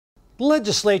The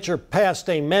legislature passed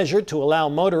a measure to allow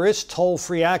motorists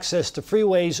toll-free access to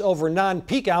freeways over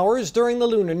non-peak hours during the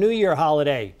Lunar New Year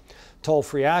holiday.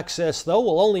 Toll-free access, though,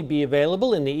 will only be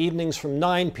available in the evenings from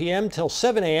 9 p.m. till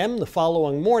 7 a.m. the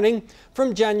following morning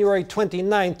from January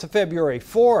 29th to February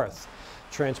 4th.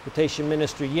 Transportation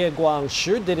Minister Ye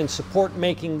Guangshi didn't support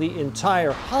making the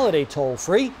entire holiday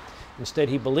toll-free. Instead,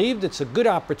 he believed it's a good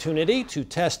opportunity to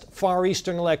test Far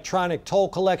Eastern Electronic Toll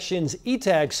Collection's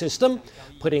e-tag system,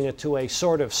 putting it to a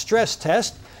sort of stress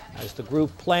test, as the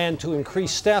group planned to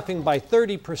increase staffing by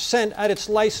 30% at its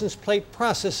license plate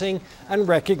processing and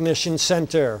recognition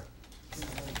center.